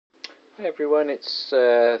Hey everyone, it's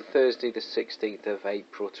Thursday the 16th of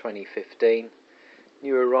April 2015.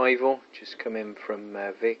 New arrival, just come in from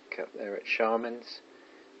Vic up there at Sharman's.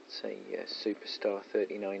 It's a Superstar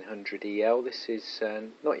 3900 EL. This is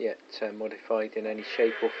not yet modified in any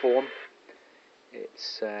shape or form.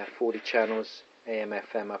 It's 40 channels,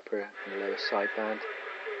 AM-FM upper and lower sideband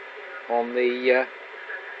on the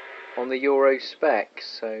Euro spec,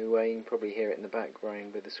 so you can probably hear it in the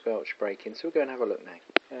background with the squelch breaking. So we'll go and have a look now.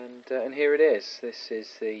 And here it is. This is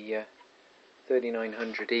the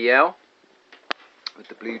 3900 EL with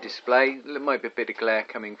the blue display. There might be a bit of glare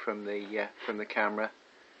coming from the camera,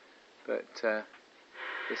 but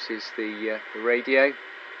this is the radio.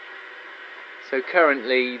 So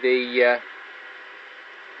currently the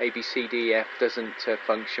ABCDF doesn't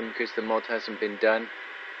function because the mod hasn't been done.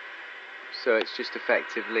 So it's just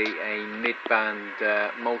effectively a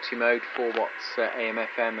mid-band multi-mode, 4 watts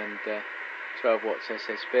AM-FM and 12 watts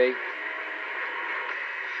SSB.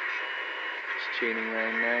 Just tuning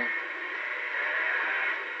around now.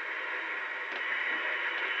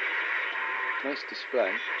 Nice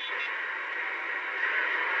display.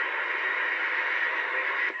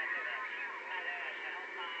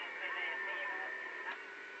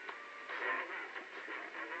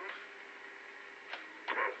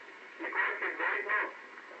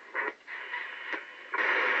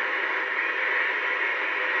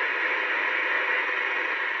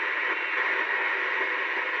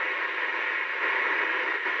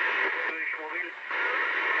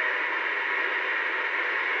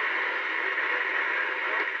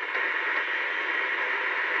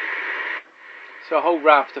 So a whole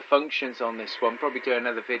raft of functions on this one. Probably do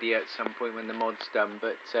another video at some point when the mod's done.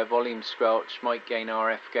 But volume squelch, mic gain,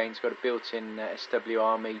 RF gain. It's got a built-in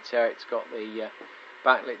SWR meter. It's got the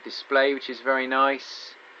backlit display, which is very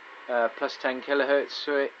nice. Plus 10 kilohertz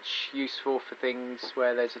switch, useful for things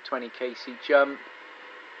where there's a 20 kc jump.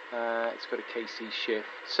 It's got a kc shift.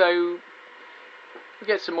 So we'll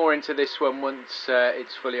get some more into this one once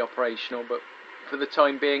it's fully operational. But for the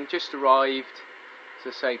time being, just arrived.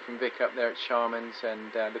 As I say, from Vic up there at Sharman's,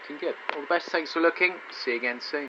 and looking good. All the best, thanks for looking, see you again soon.